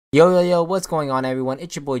Yo, what's going on, everyone?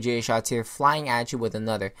 It's your boy Jay Shots here, flying at you with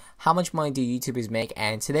another How Much Money Do YouTubers Make?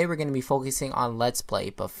 And today we're going to be focusing on Let's Play.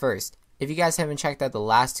 But first, if you guys haven't checked out the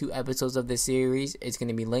last two episodes of this series, it's going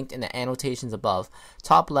to be linked in the annotations above,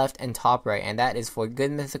 top left and top right, and that is for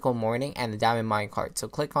Good Mythical Morning and the Diamond Minecart. So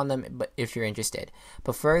click on them if you're interested.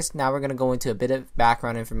 But first, now we're going to go into a bit of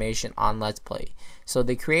background information on Let's Play. So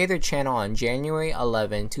they created their channel on January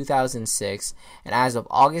 11, 2006, and as of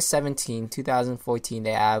August 17, 2014,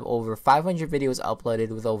 they have over 500 videos uploaded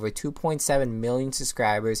with over 2.7 million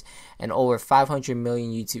subscribers and over 500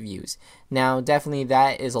 million YouTube views. Now, definitely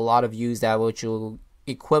that is a lot of views that which will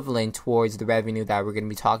equivalent towards the revenue that we're going to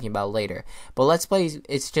be talking about later. But Let's Plays,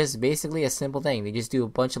 it's just basically a simple thing. They just do a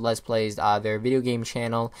bunch of Let's Plays, their video game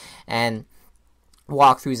channel, and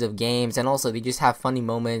walkthroughs of games, and also they just have funny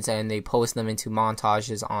moments and they post them into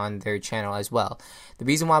montages on their channel as well. The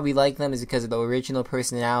reason why we like them is because of the original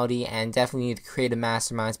personality and definitely the creative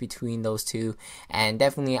masterminds between those two, and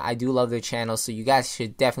definitely I do love their channel, so you guys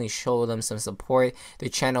should definitely show them some support. Their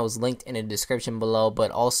channel is linked in the description below,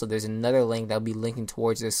 but also there's another link that will be linking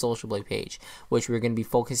towards their Social Blade page, which we're going to be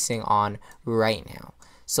focusing on right now.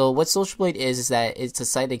 So what Social Blade is that it's a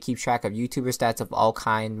site that keeps track of YouTuber stats of all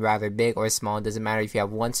kind, rather big or small. It doesn't matter if you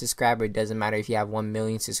have 1 subscriber, it doesn't matter if you have 1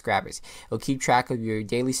 million subscribers. It'll keep track of your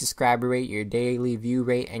daily subscriber rate, your daily view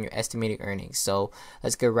rate, and your estimated earnings. So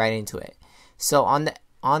let's get right into it. So on the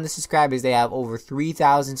subscribers, they have over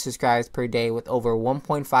 3,000 subscribers per day with over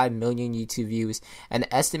 1.5 million YouTube views, and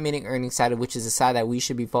the estimated earnings side, which is the side that we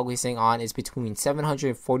should be focusing on, is between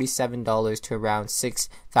 $747 to around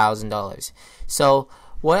 $6,000. So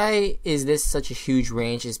why is this such a huge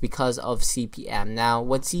range is because of CPM. Now,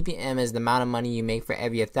 what CPM is the amount of money you make for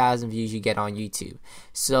every 1,000 views you get on YouTube.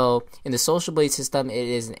 So in the Social Blade system, it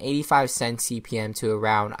is an 85-cent CPM to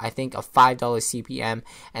around, I think, a $5 CPM.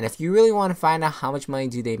 And if you really want to find out how much money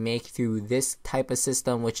do they make through this type of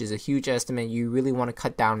system, which is a huge estimate, you really want to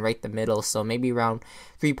cut down right the middle. So maybe around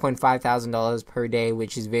 $3,500 per day,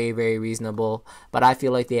 which is very, very reasonable. But I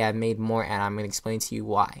feel like they have made more, and I'm going to explain to you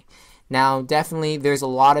why. Now, definitely, there's a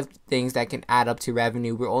lot of things that can add up to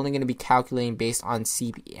revenue. We're only going to be calculating based on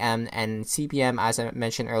CPM, and CPM, as I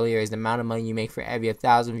mentioned earlier, is the amount of money you make for every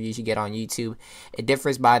 1,000 views you get on YouTube. It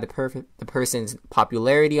differs by the person's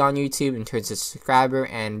popularity on YouTube in terms of subscriber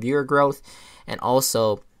and viewer growth, and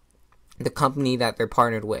also the company that they're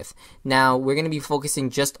partnered with. Now, we're going to be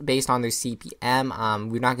focusing just based on their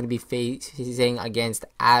CPM. We're not going to be facing against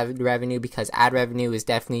ad revenue, because ad revenue is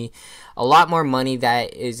definitely a lot more money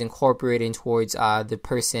that is incorporated towards the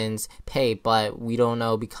person's pay, but we don't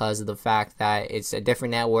know because of the fact that it's a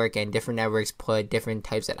different network and different networks put different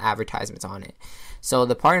types of advertisements on it. So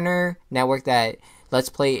the partner network that Let's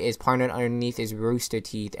Play is partnered underneath is Rooster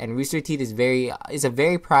Teeth, and Rooster Teeth is a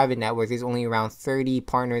very private network. There's only around 30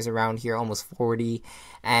 partners around here, almost 40,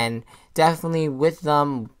 and definitely with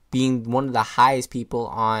them being one of the highest people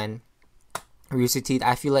on Rooster Teeth,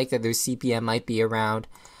 I feel like that their CPM might be around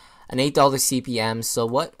an $8 CPM. So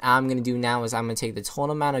what I'm going to do now is I'm going to take the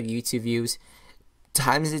total amount of YouTube views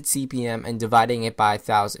times its CPM and dividing it by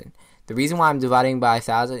 1,000. The reason why I'm dividing by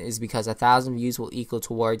 1,000 is because 1,000 views will equal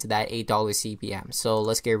towards that $8 CPM. So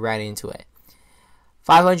let's get right into it.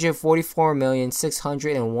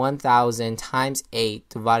 544,601,000 times 8,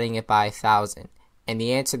 dividing it by 1,000. And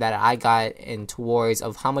the answer that I got in towards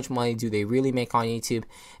of how much money do they really make on YouTube,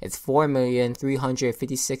 it's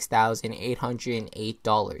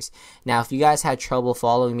 $4,356,808. Now, if you guys had trouble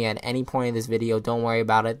following me at any point in this video, don't worry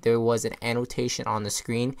about it. There was an annotation on the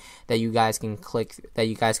screen that you guys can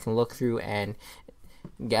look through and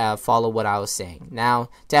follow what I was saying. Now,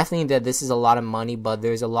 definitely that this is a lot of money, but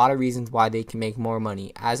there's a lot of reasons why they can make more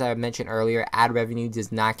money. As I mentioned earlier, ad revenue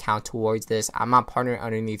does not count towards this. I'm not partnered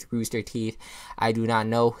underneath Rooster Teeth. I do not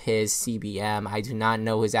know his CPM. I do not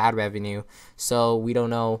know his ad revenue, so we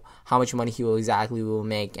don't know how much money he will exactly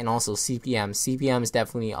make. And also CPM. CPM is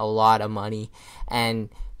definitely a lot of money, and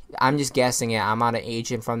I'm just guessing it. I'm not an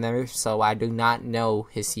agent from there, so I do not know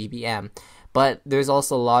his CPM. But there's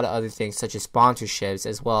also a lot of other things such as sponsorships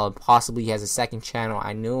as well. Possibly he has a second channel.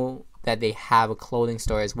 I know that they have a clothing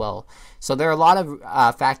store as well. So there are a lot of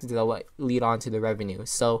factors that will lead on to the revenue.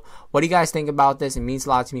 So what do you guys think about this? It means a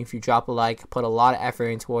lot to me if you drop a like, put a lot of effort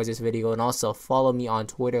in towards this video, and also follow me on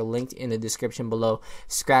Twitter, linked in the description below.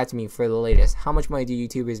 Subscribe to me for the latest. How much money do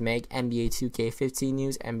YouTubers make? NBA 2K15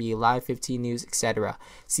 news, NBA Live 15 news, etc.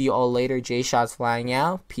 See you all later. Jay Shots flying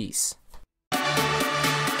out. Peace.